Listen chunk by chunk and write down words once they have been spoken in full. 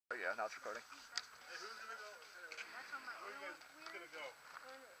Yeah, now it's recording. Hey, who's gonna go? Where are you guys gonna go?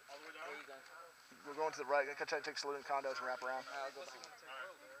 All the way down? Where are you going? We're going to the right. I try to take Saloon Condos and wrap around. I'll go back.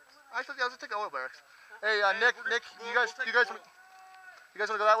 Actually, yeah, let's take the oil barracks. Hey, Nick, you guys want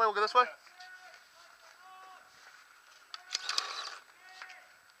to go that way? We'll go this way.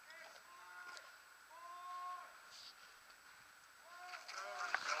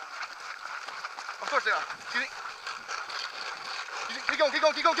 Of course they are. Keep going. Go.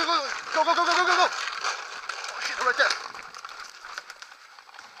 Oh shit, they're right there.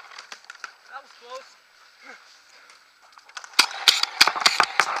 That was close.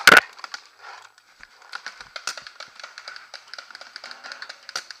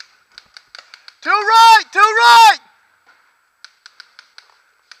 To right!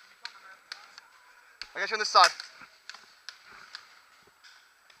 I got you on this side.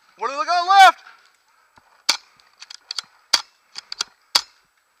 What are they looking on left?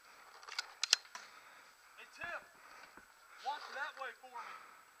 Hey Tim, watch that way for me.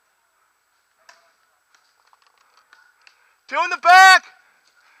 Two in the back!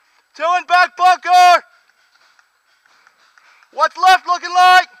 Two in back bunker! What's left looking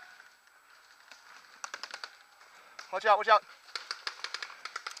like? Watch out.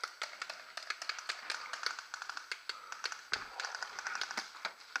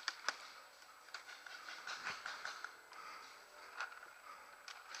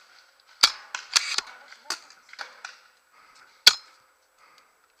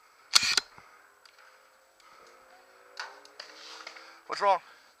 What's wrong?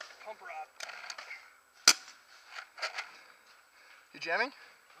 Pump rod. You jamming?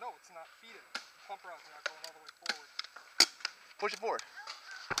 No, it's not feeding. Pump rod's not going all the way forward. Push it forward.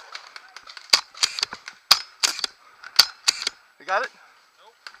 You got it?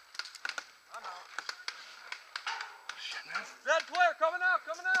 Nope. I'm out. Shit, man. Red flare coming out.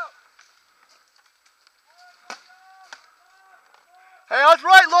 Hey, I was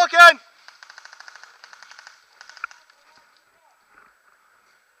right looking!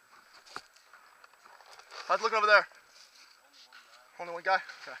 I was looking over there. Only one guy?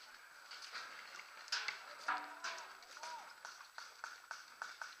 Okay.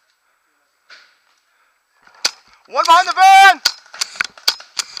 One behind the van!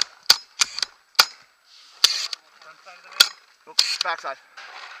 Front side of the van? Nope, back side.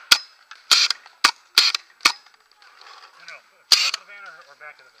 No. Front of the van or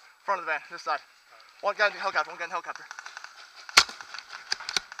back of the van? Front of the van, this side. One guy in the helicopter,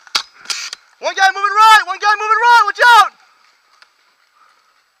 One guy moving right! Watch out!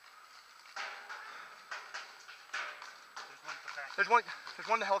 There's one at the back. There's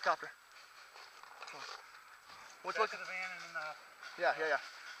one in the helicopter. Which back one? of the van and in the Yeah.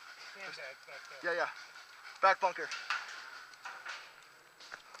 sandbags back there. Yeah. Back bunker.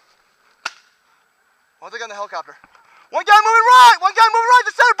 What's they got in the helicopter? One guy moving right!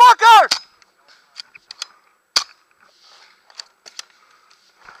 The center bunker!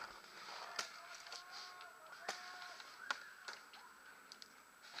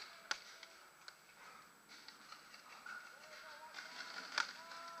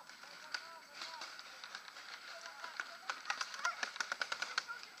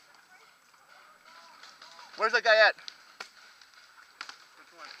 Where's that guy at? Which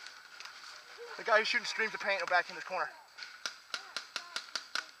one? The guy who's shooting streams of paint back in this corner.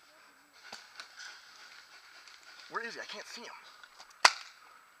 Where is he? I can't see him.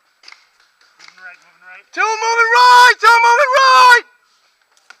 Moving right. Two moving right!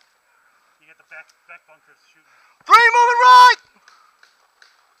 You got the back bunkers shooting. Three moving right!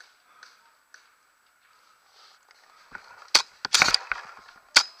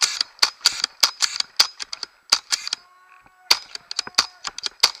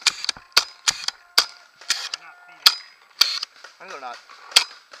 They're not feeding. I know they're not.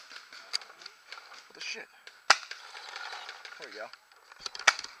 What the shit? There we go.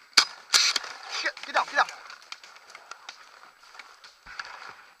 Shit, get down.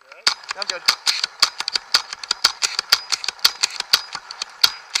 Right? Yeah, I'm good.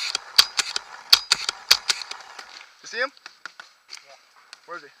 You see him? Yeah.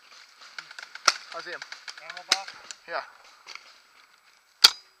 Where is he? I see him. Ammo box? Yeah.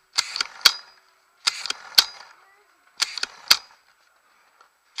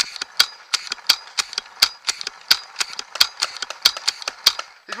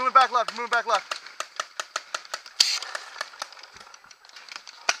 He's moving back left.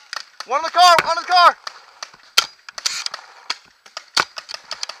 One in the car.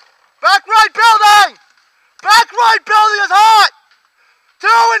 Back right building! Back right building is hot! Two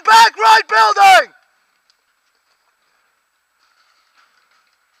in back! back right building!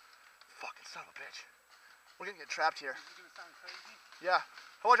 son of a bitch. We're gonna get trapped here. Is it gonna sound crazy? Yeah.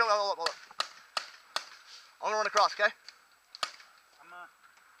 Hold on, hold up. I'm gonna run across, okay? I'm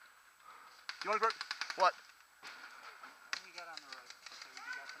Do you wanna go? What? what do we got on the right? Okay, we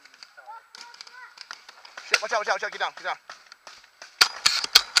got something in the tower. Shit, watch out, get down.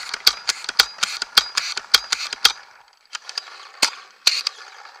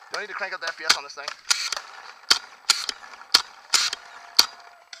 Do I need to crank up the FPS on this thing?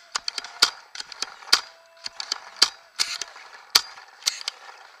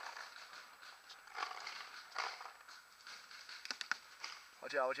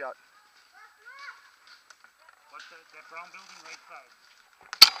 Watch out. What's that brown building right side?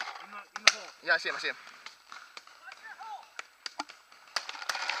 In the hole. Yeah, I see him. What's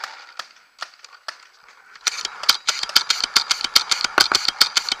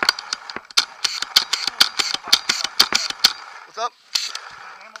up? The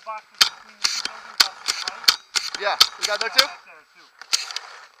ammo boxes between the two buildings off to the right. Yeah, you got there too? Back there too.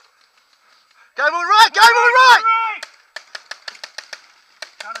 Guy moving right!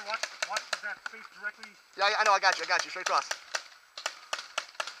 Connor, watch that space directly. Yeah, I know, I got you, straight across.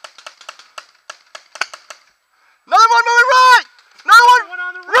 Another one moving right! Another one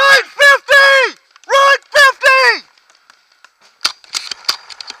on the right! 50! Right 50!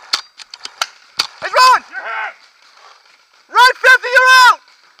 He's rolling! You're hit! Right 50, you're out!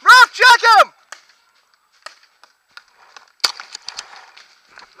 Ralph, check him!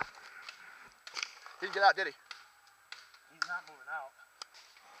 He didn't get out, did he? He's not moving out.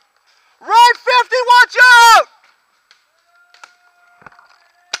 Right 50, watch out!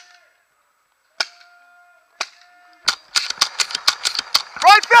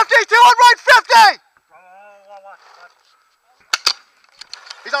 Right 50, 2 on right 50! Watch.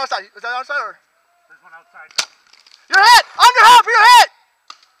 He's on our side. Is that on our side or? There's one outside. You're hit! On your hopper, you're hit!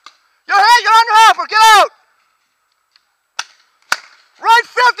 You're on your hopper, get out! Right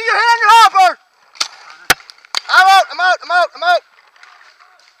 50, you're hit on your hopper! I'm out.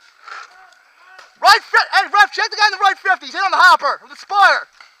 Right 50, hey ref, check the guy in the right 50, he's hit on the hopper, with the spire.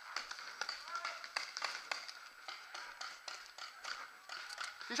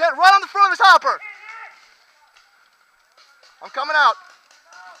 He's hit right on the front of his hopper. I'm coming out.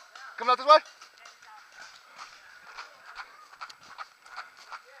 Coming out this way?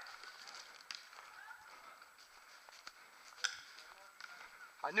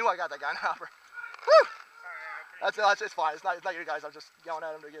 I knew I got that guy in the hopper. Whew! That's it's fine. It's not you guys. I'm just yelling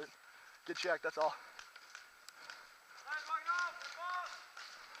at him to get checked. That's all.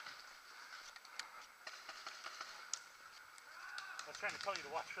 I was trying to tell you to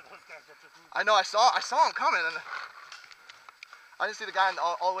watch for those guys that just moved. I know. I saw him coming, and I didn't see the guy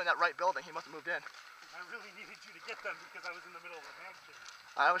all the way in that right building. He must have moved in. I really needed you to get them because I was in the middle of a mansion.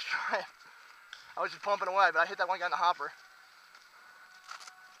 I was trying. I was just pumping away, but I hit that one guy in the hopper.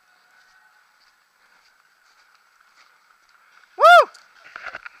 Woo!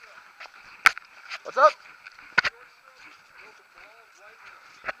 What's up?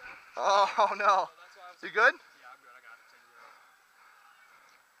 Oh no. You good? Yeah, I'm good. I got it.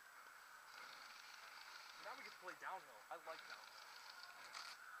 Now we get to play downhill. I like downhill.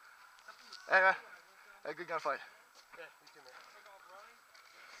 Hey man. Hey, good gunfight. Yeah, me too, man. I took off running,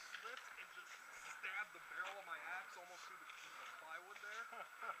 slipped, and just stabbed the barrel of my axe almost through the plywood there. That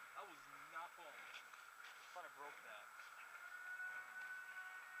was not fun. I thought I broke that.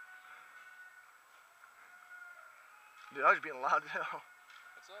 Dude, I was being loud as hell.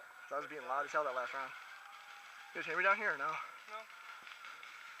 What's up? I was being loud as hell that last round. You guys hear me down here or no? No.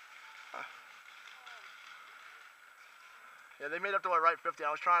 Yeah, they made up to my right 50.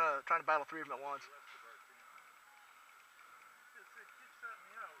 I was trying to battle 3 of them at once. It keeps shutting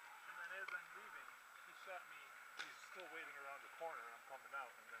me out, and then as I'm leaving, he shot me. He's still waiting around the corner, and I'm coming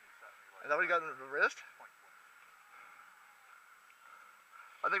out, and then he shot me Is that what you got in the wrist? point blank.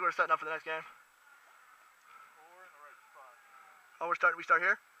 I think we're setting up for the next game. Well, we're in the right spot. Oh, we start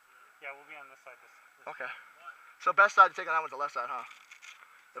here? Yeah, we'll be on this side. This Okay. So best side to take on that one's the left side, huh?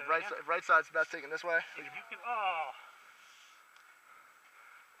 Say If that again? right side's best taking this way. If you can, oh.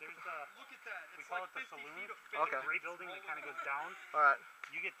 There's Look at that. we It's call like it the 50 saloon. feet of It's Okay. a great building that kind of goes down. All right.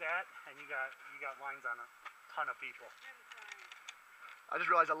 You get that, and you got lines on a ton of people. I just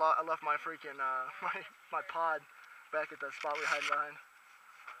realized I left my freaking my pod back at the spot we were hiding behind.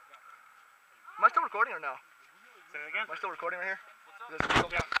 Am I still recording or no? Say it again. Am I still recording right here? What's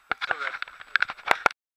up? Yeah, it's still red.